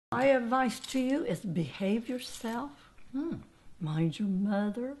My advice to you is behave yourself, mind your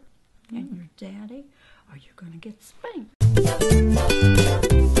mother and your daddy, or you're going to get spanked.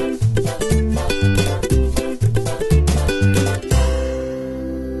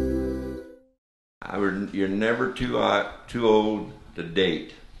 You're never too old to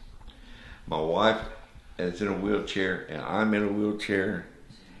date. My wife is in a wheelchair, and I'm in a wheelchair,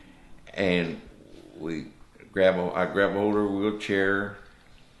 and I grab a hold of her wheelchair,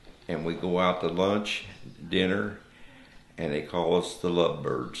 and we go out to lunch, dinner, and they call us the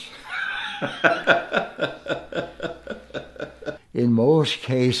lovebirds. In most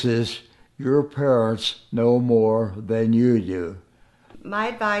cases, your parents know more than you do. My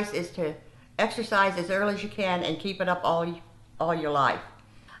advice is to exercise as early as you can and keep it up all your life.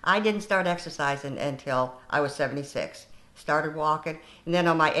 I didn't start exercising until I was 76. Started walking, and then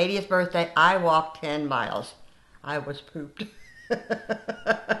on my 80th birthday, I walked 10 miles. I was pooped.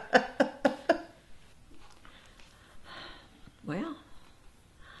 Well,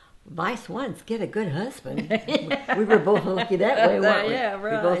 advice one is get a good husband. We were both lucky that way, weren't we? Yeah,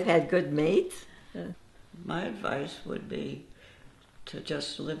 right. We both had good mates. My advice would be to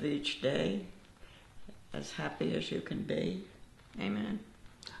just live each day as happy as you can be. Amen.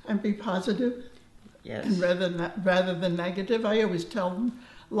 And be positive. Yes. And rather than negative, I always tell them,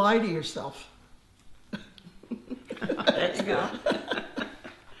 lie to yourself. There you go.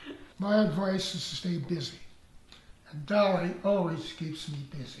 My advice is to stay busy. And Dolly always keeps me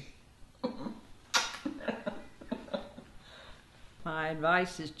busy. My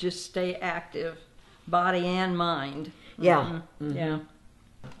advice is just stay active, body and mind. Yeah. Yeah.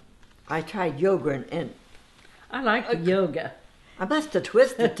 I tried yoga and I like the yoga. I must have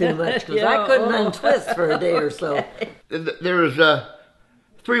twisted too much because I couldn't untwist for a day or so. There's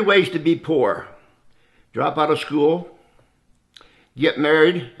 3 ways to be poor. Drop out of school, get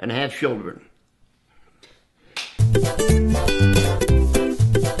married, and have children.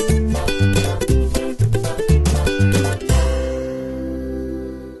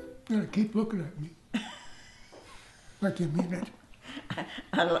 You keep looking at me. Like you mean it.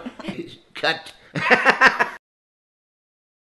 Cut.